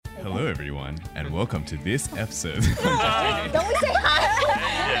everyone, and welcome to this episode. Don't we say hi?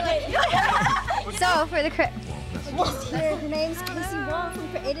 So for the Her name's Casey Wong from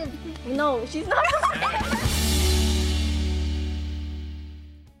Creative. No, she's not.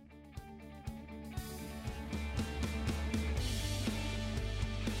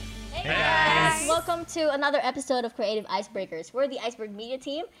 Hey guys! Welcome to another episode of Creative Icebreakers. We're the Iceberg Media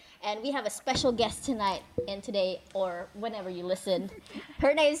team, and we have a special guest tonight and today, or whenever you listen.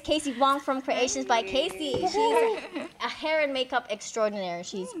 Her name is Casey Wong from Creations by Casey. She's a hair and makeup extraordinaire.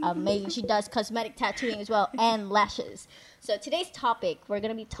 She's amazing. She does cosmetic tattooing as well and lashes. So today's topic, we're going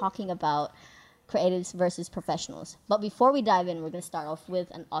to be talking about creatives versus professionals. But before we dive in, we're going to start off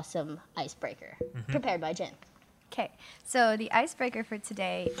with an awesome icebreaker prepared by Jen. Okay, so the icebreaker for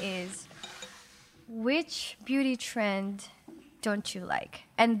today is which beauty trend don't you like?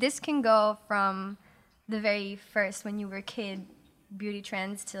 And this can go from the very first when you were a kid beauty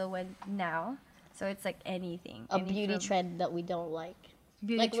trends till when now. So it's like anything. A beauty trend that we don't like.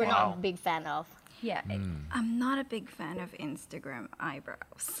 Beauty Like we're trend. not a big fan of. Yeah. I'm not a big fan of Instagram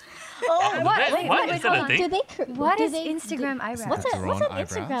eyebrows. Oh, What? What? Wait, Is that hold a on. thing? do they? What do is they, Instagram do, eyebrows? What's Drawn an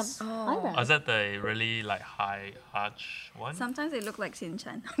eyebrows? Instagram eyebrow? Oh, is that the really like high arch one? Sometimes they look like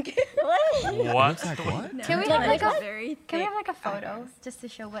Shin-chan. Okay. What? Like what? Can we Like have like what? a Very can we thick. have like a photo just to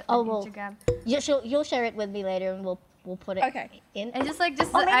show what Oh, on well, Instagram? You'll share it with me later, and we'll put it Okay. in. And just the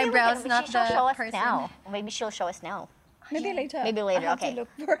Oh, maybe eyebrows, we can, not she'll show the us person. now. Maybe she'll show us now. Maybe later. Maybe later, I have okay. To look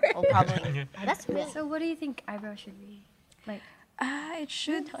for it. We'll probably. That's weird. So what do you think eyebrows should be? Like It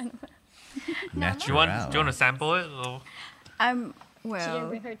should. Do you Natural. want to sample it? Or? I'm She didn't well.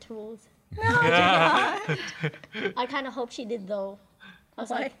 bring her tools. I kind of hope she did though. I was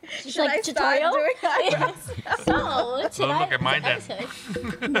like, she's Should like I start tutorial. doing eyebrows? So Don't look at mine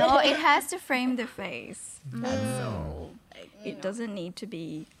then. No, it has to frame the face. So it doesn't need to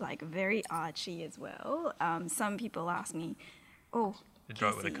be like very archy as well. Some people ask me, "Oh, You draw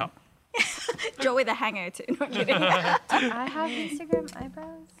it with a Casey, cup. draw with a hanger too." No I'm kidding. I have Instagram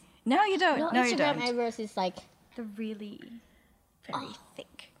eyebrows. No, you don't. No, No, you Instagram don't. eyebrows is like The really Very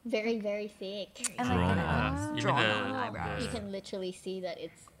thick. very, very thick. and Drawn like eyes. You mean Drawn the, on eyebrows. You can literally see that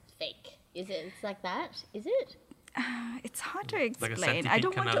it's fake. Is it? It's like that? Is it? It's hard to a explain. I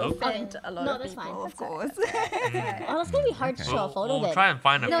don't want centipede to kinda look? offend a lot No, of that's people, fine. of That's course. Oh, it's gonna be hard to show a photo we'll then. try and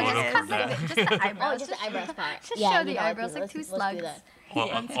find a No, photo just cut from like that. just the eyebrows. Oh, just the eyebrows part. Just Yeah, show you the know, eyebrows, okay, like two let's do slugs.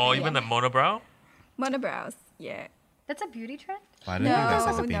 that. Or even the monobrow. Monobrows, yeah. That's a beauty trend? I don't think that's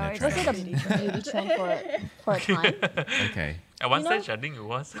ever been no, a it's Was trend. it a beauty trend for a time? Okay. At one You know- stage, I think it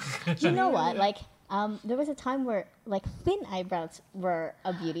was. Do you know what? Like, there was a time where like thin eyebrows were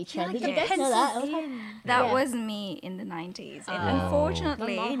a beauty trend. Did you guys know that? I was like, That Yeah. was me in the 90s. And Oh.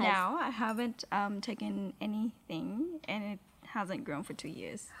 unfortunately, My mom has- now I haven't taken anything and it hasn't grown for 2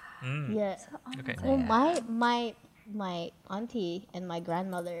 years. yeah. Okay. Well, my auntie and my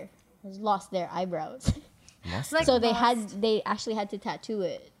grandmother has lost their eyebrows, Lost Like- it. so they actually had to tattoo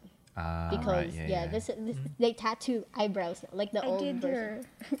it because right, yeah. this they tattoo eyebrows like the old version.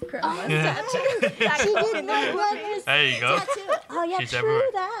 grandma's She did my grandma's There you go. tattoo. Oh yeah, She's true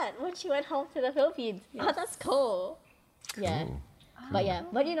everywhere. that. When she went home to the Philippines. Oh, that's cool. Yeah. Cool.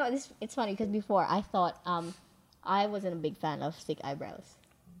 But you know, it's funny because before I thought I wasn't a big fan of thick eyebrows.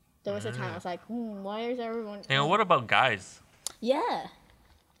 There was a time I was like, why is everyone? And what about guys? Yeah,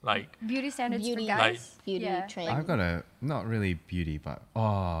 Like, Beauty standards beauty, for guys? beauty Yeah. trend. I've got a not really beauty, but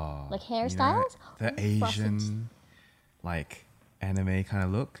Like you know, hairstyles? the Ooh, Asian, like anime kind of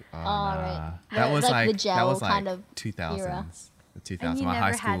look. Oh, right. That The- was like the that gel was like kind of 2000s. The 2000s. And you My high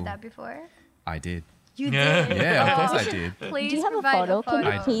never school. had that before? I did. You Yeah. did? Yeah, of course I did. Please Do you have a provide photo? Can you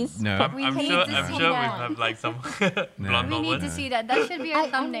I- please? no. put- We I'm need sure, to I'm see sure we that. have like some We blonde need moments. to see that. That should be our I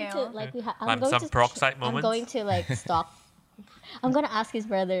need thumbnail. to like we I'm Like going some to peroxide I'm moments. going to like stalk. I'm gonna ask his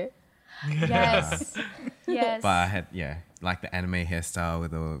brother. Yes. Yes. But I had like the anime hairstyle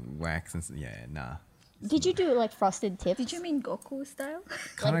with the wax and nah. Did you do like frosted tips? Did you mean Goku style?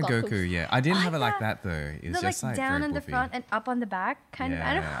 Kind of Goku's. Goku, yeah. I didn't have it like yeah. that though. It was The just like down very on the buffy. front and up on the back, kind Yeah, of.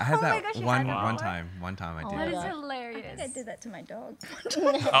 I don't. I had oh my that gosh, you one had that one before? time. One time I did. That is God. hilarious. I did that to my dog.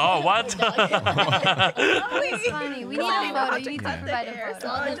 Oh, what? It's funny. We need Wow. a photo. How You to need to cut the provide a hair, photo.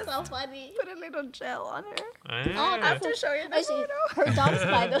 Oh, I that's just so funny. Put a little gel on her. Oh, Yeah. that's To show you the Actually, photo. her dog's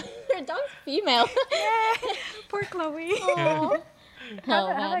by the her dog's female. Poor Chloe. Aw. How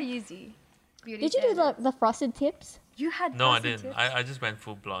Oh, about man. you, Z? Beauty Did you do standards. the frosted tips? You had No, I frosted didn't. tips? I just went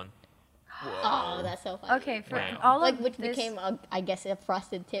full blonde. Oh, that's so funny. Okay, for Wow. all Like of which this, became I guess a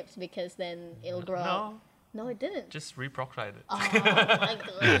frosted tips because then it'll grow. out. No, No, it didn't. just reperoxide it. Oh my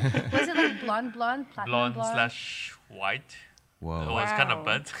god. was it like blonde, platinum Blonde blonde? slash white. Whoa. It was kind of Wow.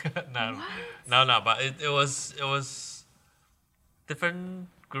 burnt. No, but it was different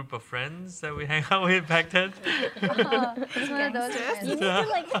group of friends that we hang out with back then. It's one of those friends. You need to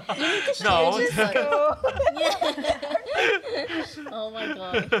like, you need to share No. this photo. Yeah. Oh my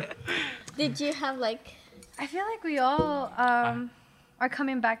god. Did you have like? I feel like we all are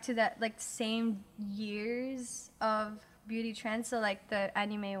coming back to that like same years of beauty trends. So like the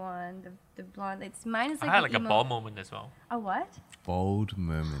anime one, the blonde. It's mine is I like had the like a emo- ball moment as well. A what? Bold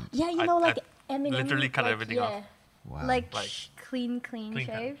moment. Yeah, you I- know, I like Eminem. literally cut like, everything yeah. off. Wow. Like, Like, clean Clean cut,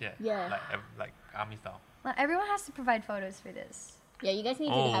 shave. yeah. Yeah. Like army style. Well, everyone has to provide photos for this. Yeah, you guys need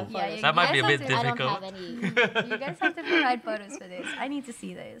Oh. to have Yeah, photos. you That might be a guys bit have to- I don't difficult. have any, You guys have to provide photos for this. I need to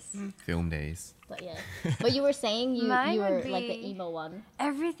see this. Film days. but yeah. But you were saying you Mine you were would like the be- emo one.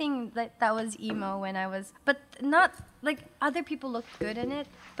 Everything that was emo when I was, but not like other people looked good in it.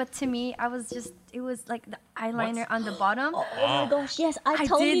 But to me, I was just, it was like the eyeliner on the bottom. Oh my gosh, yes, I I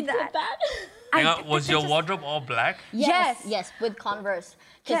totally did did that. that. Hang I- on, was your wardrobe all black? Yes, Yes. yes, with Converse,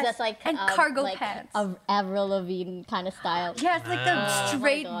 because Yes, that's like and cargo like pants. Avril Lavigne kind of style. Yeah, it's like the Oh my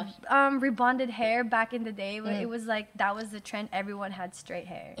straight gosh. rebonded hair back in the day when it was like that was the trend. Everyone had straight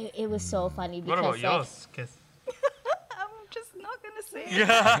hair. It was so funny What because about like, yours? I'm just not gonna say it.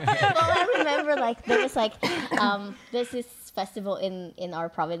 Yeah. well, I remember like there was like there's this festival in our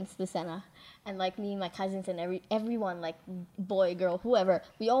province, Lucena, and like me and my cousins and everyone like boy, girl, whoever,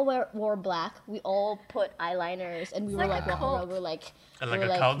 we all wore black. We all put eyeliners and we were like like a walking around. cult. We're like Like we're a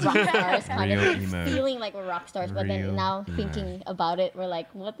like cult. rock stars, kind of Real like, emo. feeling like we're rock stars. But then Real now emo. thinking about it, we're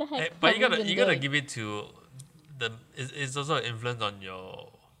like, what the heck? Eh, but have we been you gotta doing? give it to the. It's also an influence on your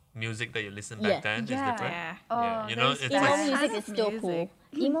music that you listen Yeah. back then. It's Yeah. different. Yeah. Oh, Yeah, you know, there's it's Emo like- that. music Kind is of still music. cool.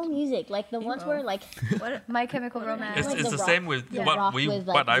 Emo music, like the ones Emo. where like What? My Chemical Romance. It's, Like it's the the rock- same with yeah, what rock we with,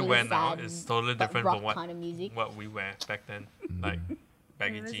 what like, I really wear now sad is totally but different rock from what kind of music. what we wear back then. Like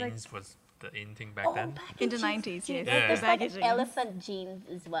baggy was like- jeans was the in thing back Oh, then. baggy In the jeans. 90s, yes. Yeah. There's The like baggy jeans. elephant jeans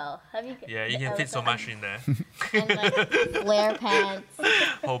as well. Have you? Yeah, you the can fit so elephant much in there. and like flare pants.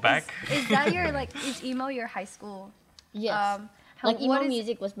 Whole back. Is that your like? Is emo your high school? Yes. Like emo what is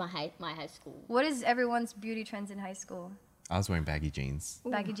music was my high school. what is everyone's beauty trends in high school? I was wearing baggy jeans.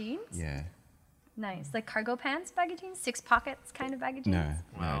 Baggy jeans. Yeah. Nice. Like cargo pants, baggy jeans, 6 pockets kind of baggy jeans. No,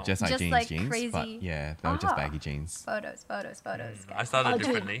 Wow. no, just like Just jeans, like jeans. crazy- But yeah, they were just Ah. baggy jeans. Photos. I Guys. started Oh, dude.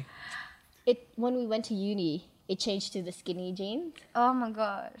 differently. It when we went to uni, it changed to the skinny jeans. Oh my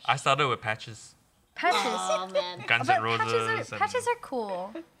gosh. I started with patches, Patches. Oh man. Guns But N' Roses, patches are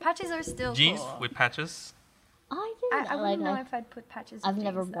cool. Patches are still jeans cool. with patches. I didn't I like wouldn't know that. if I'd put patches. I've with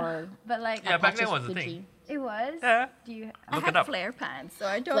never jeans, though. worn But like, Yeah, back then patches was the with thing. jeans. it was. Yeah. Do you? I Look had it up. flare pants, so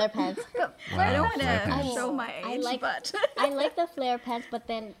I don't. Flare pants. I don't Wow, want flare to pants. show my I age, like- but I like the flare pants, but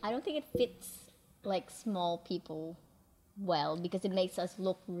then I don't think it fits like small people well because it makes us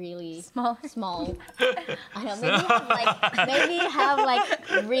look really Small. Small. I don't know. Maybe have like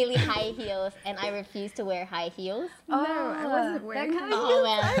really high heels, and I refuse to wear high heels. no, I wasn't that wearing kind high of- Oh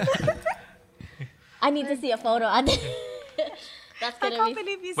man. I need to see a photo. That's I gonna can't be.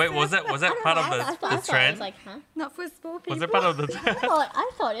 believe you Wait, said was that part of I the was trend? like, huh? not for small people. Was it part of the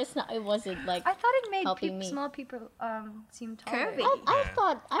I thought it's not. It wasn't like. I thought it made Helping me. small people seem taller. Curvy. I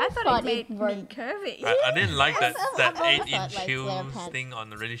thought. I thought it made me weren't. curvy. I didn't like that I've always 8-inch thought, like, flare heels pants. thing on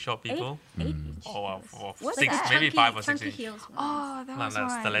the really short people. 8-inch. Oh, wow, What's 6, that? maybe Chunky- 5 or 6 chunky inch. heels. ones. Oh, that No, was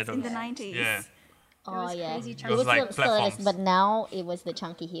that's right. stilettos. In the 90s. Yeah. Oh was yeah. crazy It chunky. was like the stilettos, platforms. but now it was the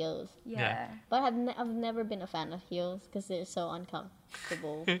chunky heels. Yeah. But I've never been a fan of heels because they're so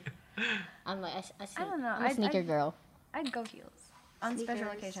uncomfortable. I'm like I don't know. I'm a sneaker girl. I'd go heels. On special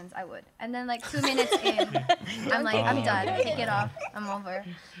Sneakers. occasions, I would. And then like 2 minutes in, I'm like, I'm Oh. done. Take it off. I'm over.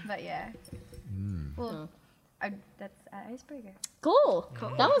 But yeah. Hmm. Well, that's icebreaker. Cool.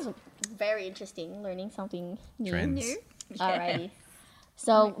 That was very interesting. Learning something new. Trends. Alrighty.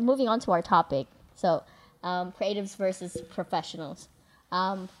 So moving on to our topic. So creatives versus professionals.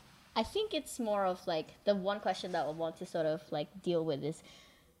 I think it's more of like the one question that I want to sort of like deal with is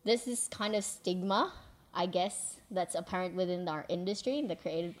this is kind of stigma, I guess, that's apparent within our industry, the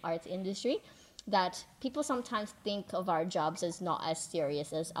creative arts industry, that people sometimes think of our jobs as not as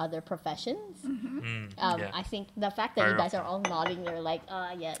serious as other professions. Yeah. I think the fact that Very you guys are all nodding, you're like,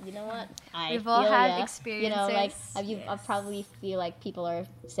 yeah, you know what? I We've all feel had ya. You know, like experiences. I probably feel like people are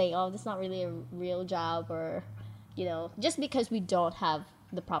saying, oh, this is not really a real job, or, you know, just because we don't have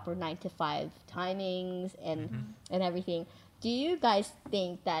the proper 9 to 5 timings and everything. Do you guys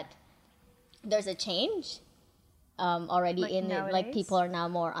think that there's a change already Like in it? Like nowadays? people are now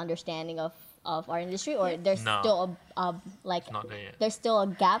more understanding of of our industry, or there's No. still a like Not there yet. there's still a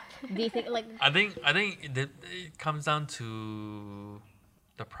gap? Do you think like I think it comes down to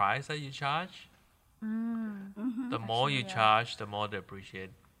the price that you charge. The more you charge, the more they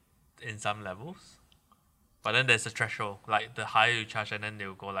appreciate in some levels. But then there's a threshold. Like the higher you charge, and then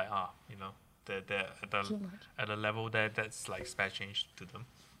they'll go like, they're at a level that's like spare change to them.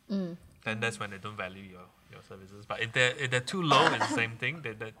 Then that's when they don't value your services. But if they're too low, it's the same thing.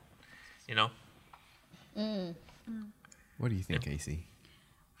 That you know. What do you think, Casey?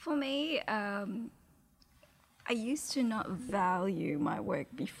 For me, I used to not value my work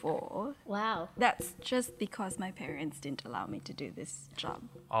before. wow? That's just because my parents didn't allow me to do this job.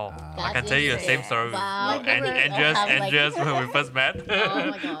 Oh, I can That's tell you the same insane. story. Wow. with Like they were- Andreas when we first met. Oh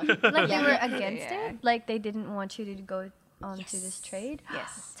my gosh! Like they Yeah. were against Yeah. it? Like they didn't want you to go on to this trade?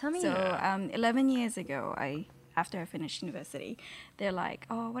 Yes. Tell me. So 11 years ago, after I finished university, they're like,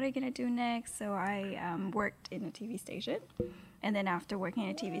 "Oh, what are you gonna do next?" So I worked in a TV station, and then after working in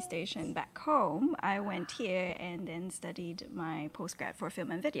a TV station back home, I went here and then studied my postgrad for film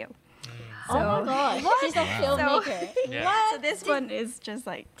and video. Oh my gosh! She's a filmmaker. Yeah. So this one is just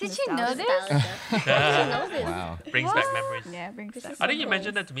like. Did you know nostalgia. this? She knows this. Wow. Brings back memories. Yeah, brings This back. is I think you so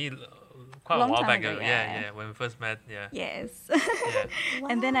mentioned cool. that to me quite a Long while time back ago, ago. yeah. Yeah, when we first met. Yeah. Yes. Yeah.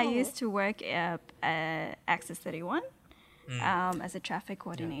 And then I Wow. used to work at Access 31 as a traffic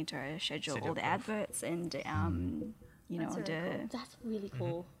coordinator. I schedule City all of the Perth. adverts and you know That's really That's really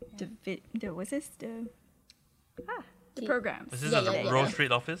cool. the programs. Was this Yeah, at the yeah, Rose yeah.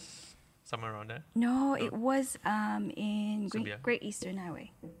 Street office? Somewhere around there? No, it was in Subic. Great Eastern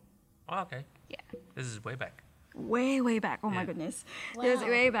Highway. Oh, okay. Yeah. This is way back. Way back. Oh my Yeah. goodness. It was Wow.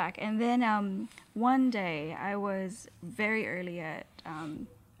 way back. And then one day I was very early at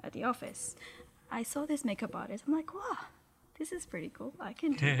the office. I saw this makeup artist. I'm like, wow, this is pretty cool. I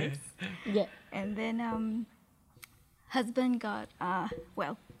can do this. Yeah. And then husband got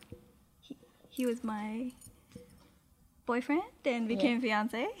he was my boyfriend and became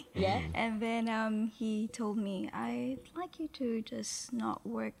fiance. Yeah. And then he told me, I'd like you to just not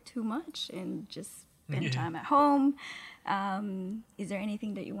work too much and just spend time at home. Is there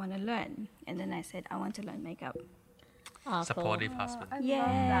anything that you want to learn? And then I said, I want to learn makeup. Oh, Supportive husband.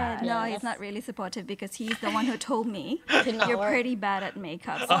 Yeah, no, Yeah, he's that's- not really supportive because he's the one who told me To not you're work. pretty bad at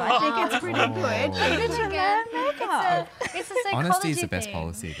makeup. So I think it's pretty good for you to learn makeup. It's a psychology Honesty is the best thing.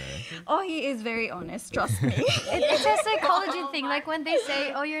 policy, though. Oh, he is very honest. Trust me. It's a psychology thing. Like when they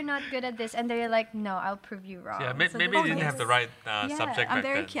say, "Oh, you're not good at this," and they're like, "No, I'll prove you wrong." Yeah, So maybe this you is didn't like- have the right Yeah, subject I'm back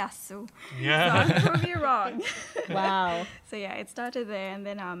very then. kiasu. Yeah. So I'll prove you wrong. Wow. So yeah, it started there, and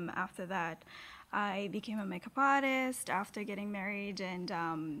then after that, I became a makeup artist after getting married, and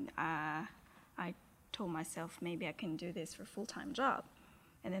I told myself maybe I can do this for a full-time job.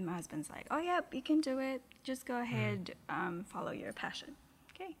 And then my husband's like, "Oh yeah, you can do it. Just go ahead, follow your passion."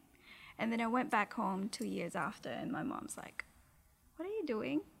 Okay. And then I went back home 2 years after, and my mom's like, "What are you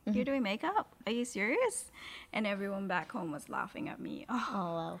doing? You're doing makeup? Are you serious?" And everyone back home was laughing at me. Oh,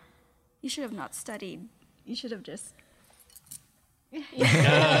 Oh wow. you should have not studied. You should have just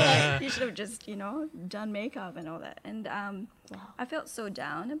you should have just, done makeup and all that. And I felt so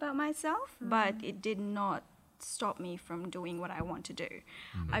down about myself, but it did not stop me from doing what I want to do.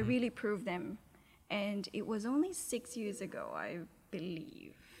 I really proved them. And it was only 6 years ago, I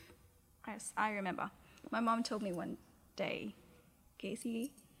believe. Yes, I remember. My mom told me one day,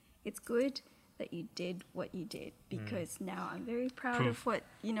 Casey, it's good that you did what you did because now I'm very proud Proof. of what,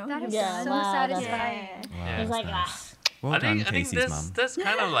 That you've is Yeah, so wow, that's- satisfying. Yeah. Yeah. It's like nice. Well I done, think Casey's that's mum. that's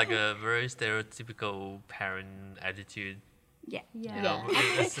kind of like a very stereotypical parent attitude. Yeah. You Yeah. know,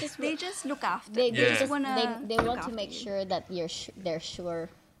 It's it's- just They just look after. they Yeah. just wanna they look want to after make you. sure that they're sure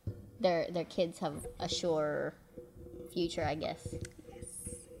their kids have a sure future. I guess.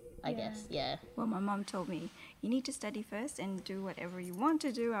 I guess. Yeah. Well, my mom told me you need to study first and do whatever you want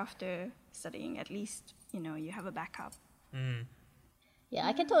to do after studying. At least you have a backup. Yeah,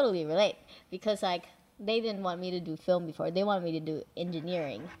 I can totally relate because like they didn't want me to do film before. They wanted me to do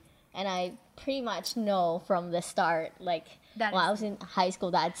engineering. And I pretty much know from the start, like That when I is- was in high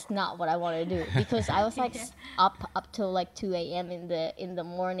school, that's not what I wanted to do because I was like up till like 2 a.m. in the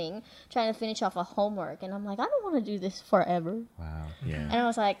morning trying to finish off a homework, and I'm like, I don't want to do this forever. Wow. Yeah. And I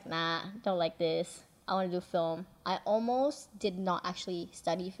was like, nah, don't like this. I want to do film. I almost did not actually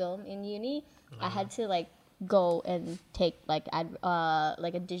study film in uni. I had to like go and take like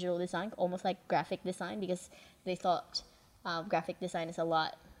like a digital design, almost like graphic design, because they thought graphic design is a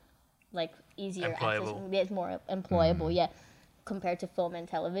lot like easier. Employable. It's more employable, yeah. compared to film and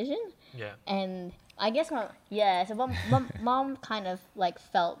television. Yeah. And I guess so mom kind of like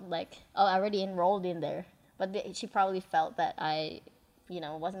felt like, oh, I already enrolled in there, but she probably felt that I,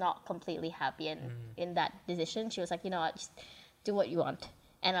 was not completely happy in that decision. She was like, what, just do what you want,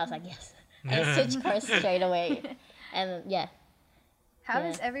 and I was like, yes. And I switched course straight away, and yeah. How Yeah.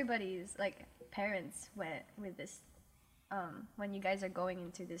 is everybody's like parents with this? When you guys are going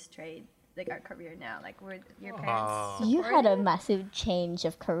into this trade, like our career now, like were your parents? You had a massive change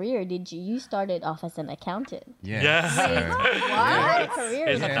of career, did you? You started off as an accountant. Yeah. Yeah. So, You had a career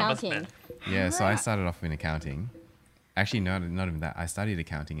He's in a numbers accounting. man. yeah, so I started off in accounting. Actually, not even that. I studied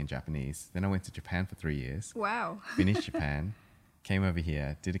accounting in Japanese. Then I went to Japan for 3 years. Wow. Finished Japan, came over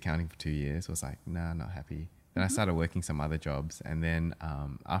here, did accounting for 2 years. Was like, nah, not happy. Then I started working some other jobs, and then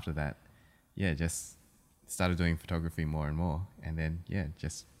after that, just started doing photography more and more, and then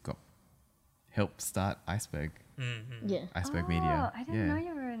just got helped start Iceberg Yeah. Media. I didn't know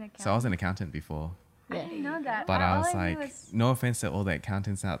you were an accountant. So I was an accountant before, I didn't know that. but I All was knew like, was- no offense to all the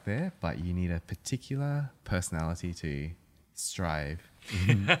accountants out there, but you need a particular personality to strive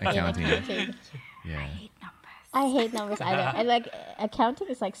in accounting. Yeah. I hate numbers either. And like accounting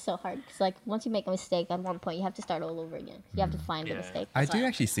is like so hard because like once you make a mistake at one point, you have to start all over again. You have to find the Yeah. mistake. I That's do why-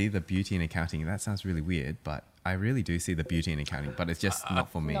 actually see the beauty in accounting. That sounds really weird, but I really do see the beauty in accounting, but it's just not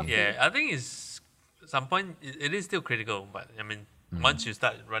for me. not- Yeah, I think it's some point it is still critical, but I mean, once you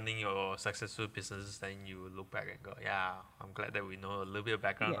start running your successful businesses, then you look back and go, yeah, I'm glad that we know a little bit of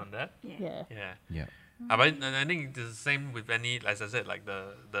background Yeah. on that. Yeah. Yeah. Yeah. But I think it's the same with any, as I said, like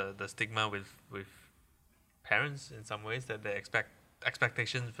the stigma with parents in some ways, that they expect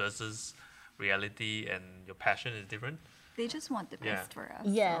expectations versus reality, and your passion is different. They just want the Yeah. best for us.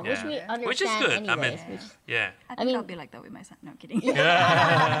 Yeah, so- which we Yeah. understand Which is good. I mean, anyways. which, Yeah. I think mean- I'll be like that with my son. No, kidding.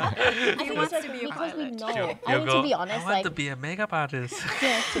 I think it's wants like to be a because we pilot. know. You'll I mean, go, to be honest, I want like to be a makeup artist.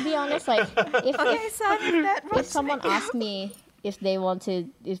 yeah, to be honest, like Okay, son, if that if works. someone asks me if they want to,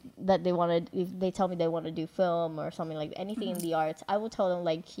 if they tell me they want to do film or something like anything in the arts, I will tell them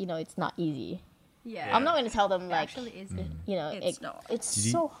like, it's not easy. yeah. I'm not going to tell them It like, actually isn't. It's not. it's Did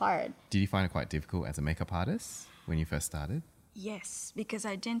you- so hard. Did you find it quite difficult as a makeup artist when you first started? Yes, because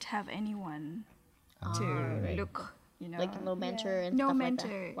I didn't have anyone to look, Like no mentor and no stuff mentor.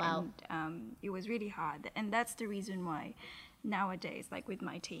 like that. Wow. And it was really hard. And that's the reason why nowadays, like with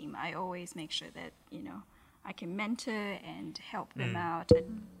my team, I always make sure that, I can mentor and help them out at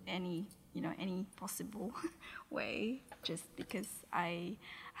any possible way, just because I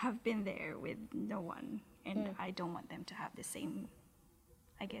have been there with no one, and I don't want them to have the same,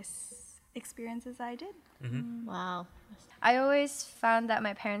 I guess, experience as I did. Wow. I always found that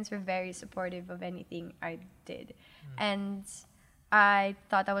my parents were very supportive of anything I did. And I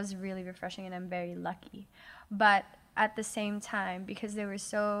thought that was really refreshing, and I'm very lucky. But at the same time, because they were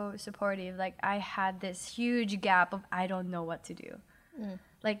so supportive, like I had this huge gap of I don't know what to do.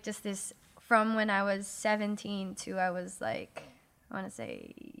 Like just this from when I was 17 to I was like, I want to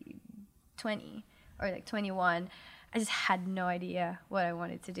say 20 or like 21. I just had no idea what I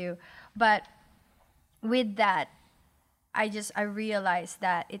wanted to do. But with that, I realized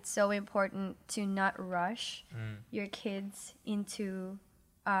that it's so important to not rush your kids into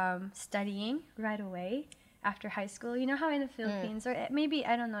studying right away after high school. You know how in the Philippines, or maybe,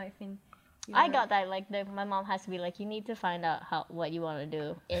 I don't know if in I Europe- got that. Like, my mom has to be like, you need to find out what you want to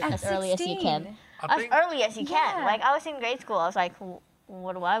do At as early as you 16. can. I As think- early as you can. Yeah. Like, I was in grade school. I was like,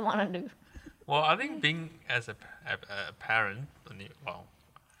 what do I want to do? Well, I think being as a parent, well,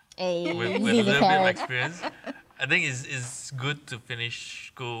 Hey, with a he's little a bit of parent. experience, I think it's good to finish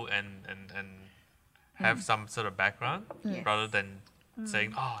school and have some sort of background rather than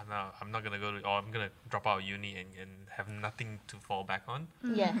saying, oh no, I'm not gonna go to, or I'm gonna drop out of uni and have nothing to fall back on.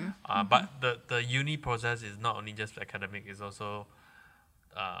 Yeah. But the uni process is not only just academic; it's also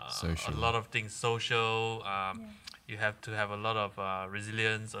Social. a lot of things. Social. You have to have a lot of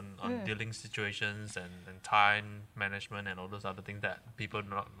resilience on dealing situations and time management and all those other things that people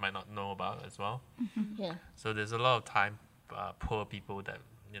might not know about as well. Yeah. So there's a lot of time poor people that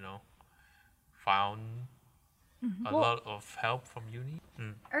found a lot of help from uni.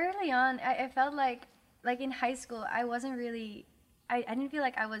 Early on, I felt like in high school, I wasn't really, I didn't feel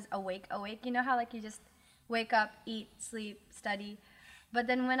like I was awake. You know how like you just wake up, eat, sleep, study. But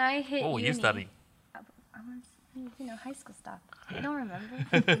then when I hit Oh, uni, you study. I was, high school stuff. I don't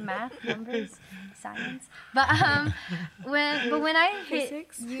remember math, numbers, science. But when I hit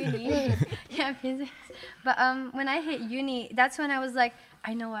Physics? uni, yeah, physics. But when I hit uni, that's when I was like,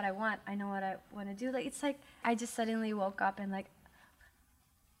 I know what I want. I know what I want to do. Like it's like I just suddenly woke up and like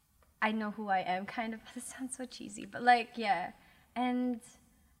I know who I am. Kind of. This sounds so cheesy, but like yeah, and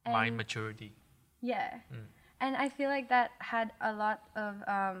Mind maturity. yeah. And I feel like that had a lot of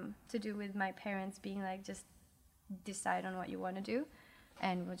to do with my parents being like, just decide on what you want to do,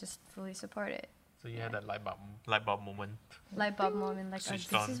 and we'll just fully support it. So you had that light bulb moment. Light bulb moment, like, oh, Switched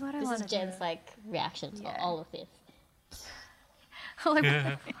this on. is what I This want is to do. Jen's like reaction to Yeah. all of this. But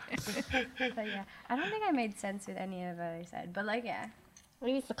yeah, I don't think I made sense with any of what I said. But like, yeah,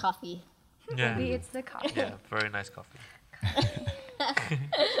 Maybe it's the coffee. Yeah. maybe it's the coffee. Yeah, very nice coffee.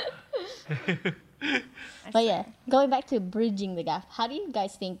 But yeah, going back to bridging the gap, how do you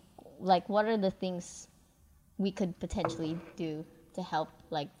guys think, like, what are the things we could potentially do to help,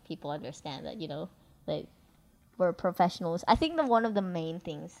 like, people understand that, you know, like, we're professionals? I think one of the main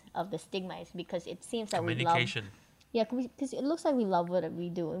things of the stigma is because it seems that we love, Communication. yeah, because it looks like we love what we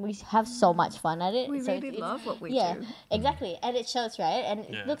do and we have so much fun at it. We So really it's- love what we yeah, do. exactly, and it shows, right? And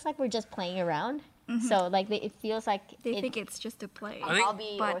Yeah. it looks like we're just playing around. So like it feels like They it, think it's just a play. a I think-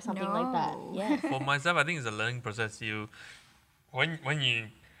 hobby or But something like that. no. Yeah. For myself, I think it's a learning process. When you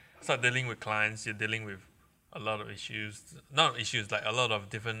start dealing with clients, you're dealing with a lot of issues. Not issues, like a lot of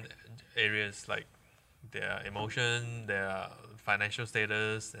different areas, like their emotion, their financial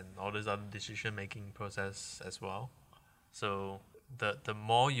status, and all this other decision making process as well. So the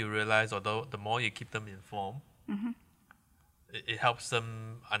more you realize, or the more you keep them informed, it helps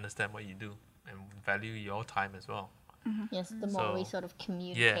them understand what you do and value your time as well. Yes, the more we So, sort of Yeah,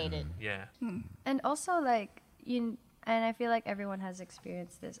 communicate it. yeah. And also, like, and I feel like everyone has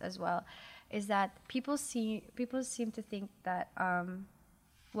experienced this as well, is that people seem to think that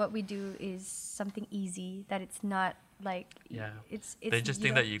what we do is something easy, that it's not like Yeah. it's They just you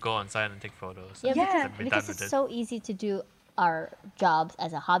think know- that you go on site and take photos. Yeah, and Yeah. then be because done it's with it. so easy to do our jobs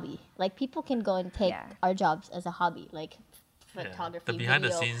as a hobby. Like people can go and take Yeah. our jobs as a hobby, like Yeah. photography, The behind the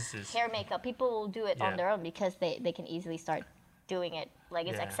video, scenes is hair, makeup. People will do it on Yeah. their own because they can easily start doing it. Like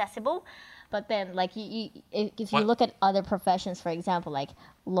it's Yeah. accessible. But then, like if you What- look at other professions, for example, like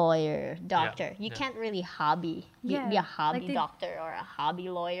lawyer, doctor, you yeah. can't really be a Yeah, hobby like they- doctor or a hobby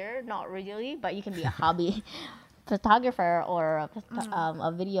lawyer. Not really, but you can be a hobby photographer or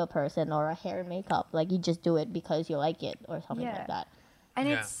a video person or a hair and makeup. Like you just do it because you like it or something Yeah. like that. And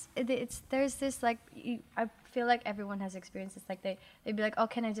Yeah. it's there's this like I feel like everyone has experienced this, like they'd be like, oh,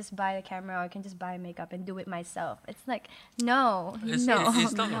 can I just buy the camera, or I can just buy makeup and do it myself? It's like, no. It's not the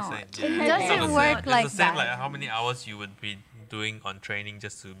same. It It's not doesn't the work same. like It's the same, that. like how many hours you would be doing on training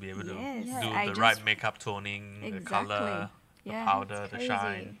just to be able to Yes. do Yeah, I the right just- makeup toning, the Exactly. color, the Yeah, powder, it's the crazy.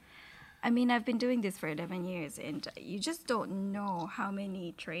 shine. I mean, I've been doing this for 11 years, and you just don't know how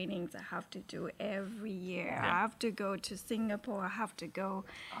many trainings I have to do every year. Yeah. I have to go to Singapore, I have to go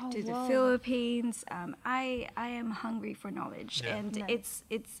Oh, to the whoa. Philippines. I am hungry for knowledge, Yeah. and Nice.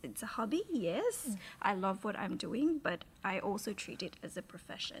 it's a hobby, yes. I love what I'm doing, but I also treat it as a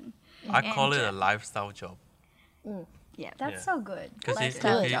profession. I call And, it a lifestyle job. Yeah, That's Yeah. so good. Because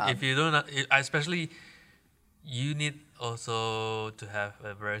Lifestyle job. if you don't, especially, you need also to have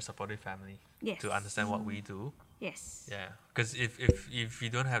a very supportive family Yes. to understand what we do. yes. Yeah, because if you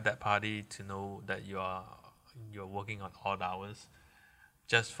don't have that party to know that you're working on odd hours,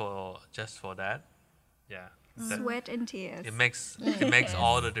 just for that, yeah, that, Sweat and tears. it makes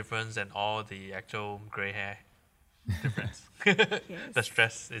all the difference, and all the actual gray hair difference. Yes. The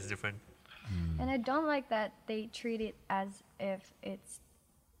stress is different. And I don't like that they treat it as if it's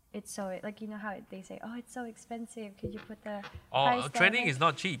so, like, you know how they say, oh, it's so expensive, could you put the price down Training there? is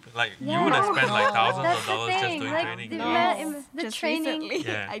not cheap. Like Yeah. you would have spent like thousands That's of the dollars just thing, doing like, training. the, No. the Just training.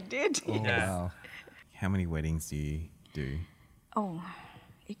 recently, Yeah. I did. Oh, Yeah. wow. How many weddings do you do? Oh,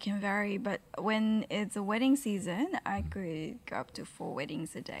 it can vary, but when it's a wedding season, I could go up to 4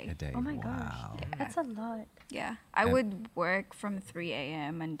 weddings a day. A day? Oh my wow. gosh, that's a lot. Yeah, I And- would work from 3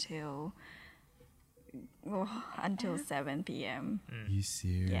 a.m. until 7 p.m. You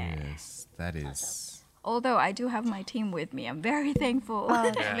serious? That is. Although I do have my team with me, I'm very thankful. Oh,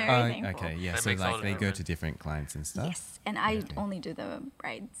 Yeah. Very thankful. Okay, yeah. That So makes all like the they go difference. to different clients and stuff. Yes, and I Okay. only do the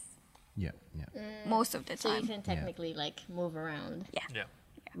brides Yeah, yeah. most of the So you time. can technically like move around. Yeah,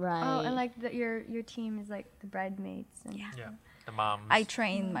 Right. Oh, and like your team is like the bridesmaids. And Yeah. yeah. The moms. I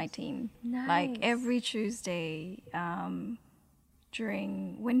train my team like Nice. every Tuesday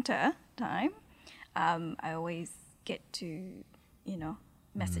during winter time. I always get to,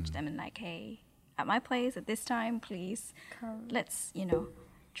 message them and like, hey, at my place at this time, please, Come. let's,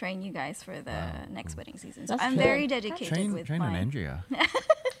 train you guys for the next wedding season. So That's I'm cool. very dedicated Train, with train on my. Andrea.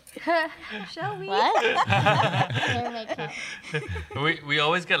 Shall we? What? Hair makeup. we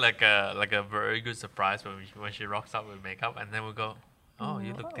always get like a very good surprise when she rocks up with makeup, and then we go, Oh,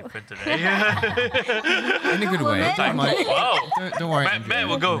 you look different today. In a good way. Don't, mind, Whoa. don't worry. Man, Andrea. man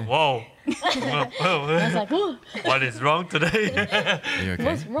will go, whoa. I was like, "Ooh, What is wrong today? Are you okay?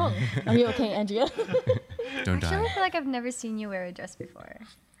 what's wrong? Are you okay, Andrea?" Don't Actually, I die. feel like I've never seen you wear a dress before.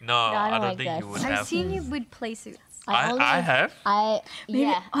 No, I I don't don't like think that. you would I've have. seen you with play suits. I have. Maybe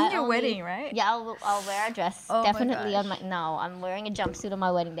Yeah, on I your only- wedding, right? Yeah, I'll wear a dress. Oh my Definitely on my gosh. no. I'm wearing a jumpsuit on my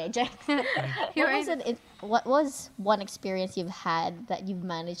wedding day. You're What was one experience you've had that you've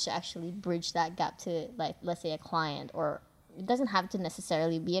managed to actually bridge that gap to, like, let's say a client, or it doesn't have to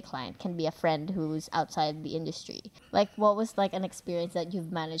necessarily be a client, can be a friend who's outside the industry. Like, what was like an experience that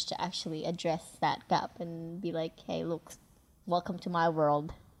you've managed to actually address that gap and be like, hey, look, welcome to my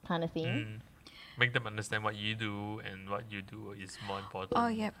world, kind of thing. Make them understand what you do, and what you do is more important. Oh,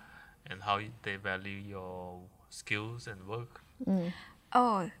 yep. And how they value your skills and work.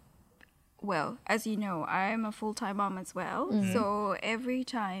 Oh, well, as you know, I'm a full-time mom as well. So every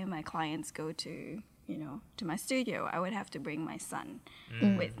time my clients go to, to my studio, I would have to bring my son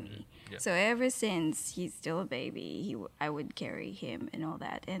with me. Yeah. So ever since he's still a baby, I would carry him and all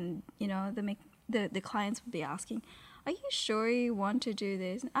that. And, the clients would be asking, are you sure you want to do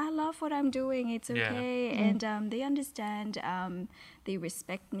this? I love what I'm doing. It's Yeah. okay. And they understand. They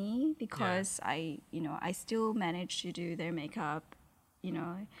respect me because I still manage to do their makeup,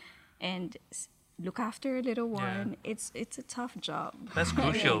 and look after a little one. It's a tough job. That's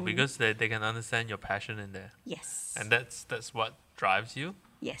crucial because they can understand your passion in there, Yes. and that's what drives you.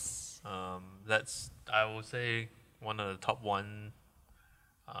 Yes. That's, I would say, one of the top one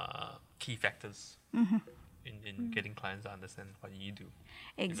key factors in getting clients to understand what you do. You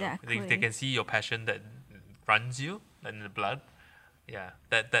know, Exactly. they can see your passion that runs you in the blood. Yeah,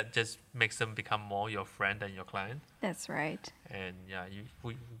 that just makes them become more your friend than your client. That's right. And yeah,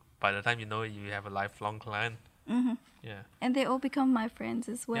 by the time you know it, you have a lifelong client. Yeah. And they all become my friends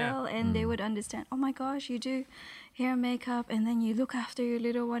as well. And they would understand, oh my gosh, you do hair and makeup and then you look after your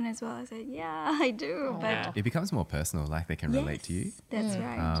little one as well. I said, yeah, I do. But Yeah. It becomes more personal, like they can relate to you. yes, That's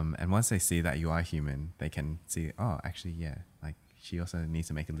right. And once they see that you are human, they can see, oh, actually, yeah, like she also needs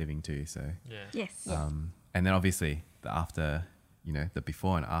to make a living too. So, Yeah. Yes. and then obviously the after, the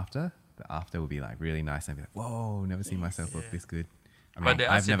before and after, the after will be like really nice and be like, whoa, never seen myself look Yeah. this good. I mean, But there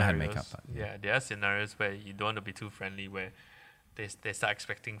are I've never had scenarios- makeup. But Yeah, there are scenarios where you don't want to be too friendly, where they start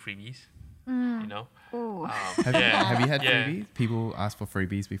expecting freebies. Oh. Have you had Yeah. freebies? People ask for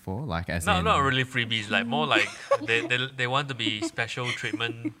freebies before, like as No, in, not really freebies. Like more like they want to be special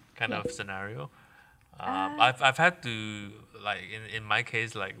treatment kind of scenario. I've had to, like in my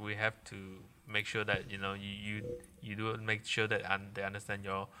case, like we have to make sure that you do make sure that they understand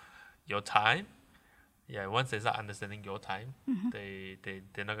your time. Yeah, once they start understanding your time,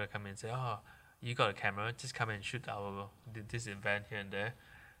 they're not gonna come in and say, oh, you got a camera, just come and shoot this event here and there.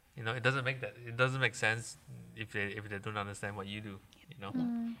 It doesn't make sense if they don't understand what you do.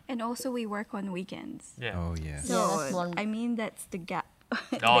 And also we work on weekends. Yeah. oh yeah, So that's one- I mean that's the gap.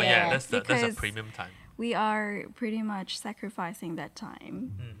 Oh yeah, Yeah. that's a Because premium time. we are pretty much sacrificing that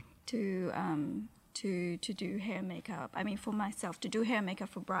time to do hair and makeup. I mean, for myself to do hair and makeup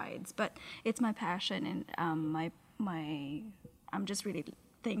for brides, but it's my passion, and my I'm just really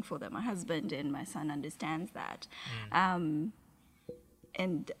thankful that my husband and my son understands that.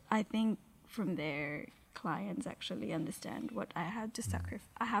 And I think from there, clients actually understand what I had to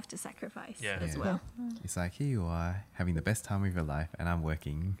I have to sacrifice Yeah. as Yeah. well. It's like here you are having the best time of your life, and I'm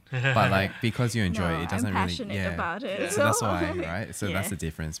working, but like because you enjoy No, it, it doesn't I'm really. passionate Yeah. about it. So that's why, right? So that's Yeah. the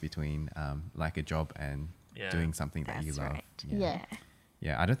difference between like a job and Yeah. doing something that you That's love. right. Yeah.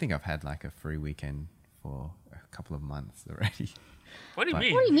 Yeah, I don't think I've had like a free weekend for a couple of months already. What do you But-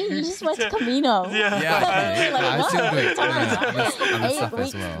 mean? What do you mean? You just went to Camino. Yeah. Yeah, Like, I still do it. Other 8 stuff as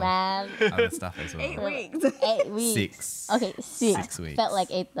weeks, well. man. Other stuff as well. 8 weeks. 8 weeks. 6. Okay, 6. 6 weeks. Felt like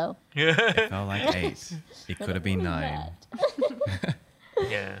 8 though. It felt like 8. It could have been 9. Bad.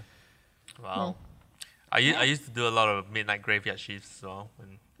 Yeah. Wow. I used to do a lot of midnight graveyard shifts as well.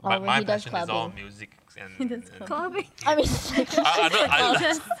 And Oh, my he does passion is all clubbing. music and Clubbing. I mean, I don't.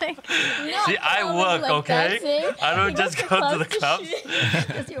 Just like, See, I work, like okay? dancing. I don't He just goes go to the clubs clubs.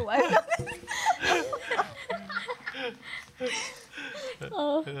 does your wife?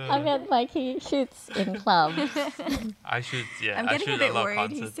 Oh, I meant like he shoots in club. I should, yeah. I'm I getting a shoot bit a lot of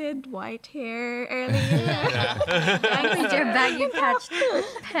worried. He concerts. said white hair earlier. I need your baggy patched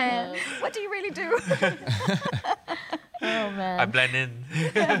pants. What do you really do? Oh I man. blend in.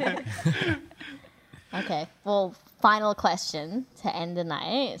 Okay. Well, final question to end the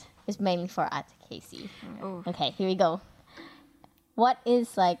night is mainly for Ate Casey. Oh. Okay, here we go. What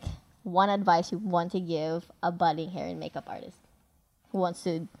is like one advice you want to give a budding hair and makeup artist? who wants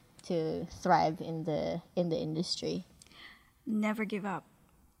to thrive in the industry? Never give up.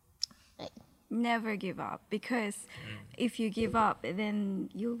 Like, Never give up, because if you give up, then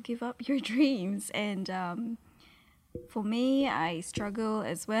you'll give up your dreams. And for me, I struggle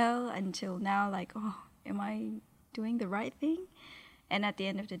as well until now, like, oh, am I doing the right thing? And at the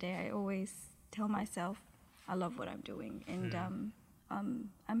end of the day, I always tell myself, I love what I'm doing. And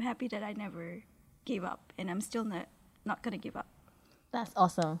I'm happy that I never gave up, and I'm still not going to give up. that's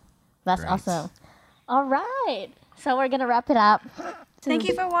awesome. That's Great. awesome. All right. So we're going to wrap it up. Thank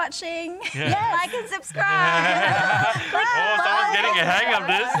you for watching. Yeah. Like and subscribe. Oh, someone's getting a hang of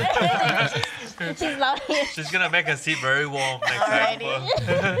this. She's loving it. She's gonna make her seat very warm next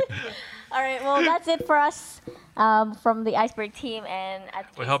time. All right. Well, that's it for us from the Iceberg team. And at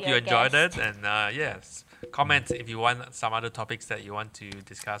We hope Casey, you our enjoyed guest. it, and yes, comment if you want some other topics that you want to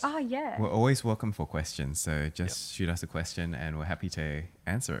discuss. Oh, yeah. We're always welcome for questions, so just shoot us a question and we're happy to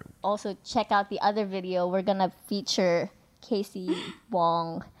answer it. Also, check out the other video. We're going to feature Casey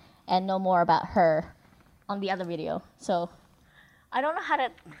Wong and know more about her on the other video. So I don't know how to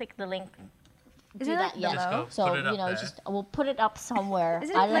click the link. Is Do it that like yet. Just go So put it up there. just we'll put it up somewhere. Is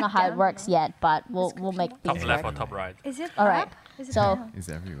it I don't know like how it down works below? yet, but we'll make Top things left work. or top right? Is it All right. up? Is it So down? It's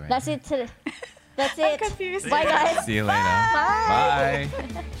everywhere. that's it. That's it. confused. Bye, guys. See you later. Bye.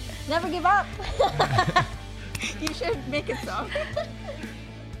 Bye. Never give up. You should make a song.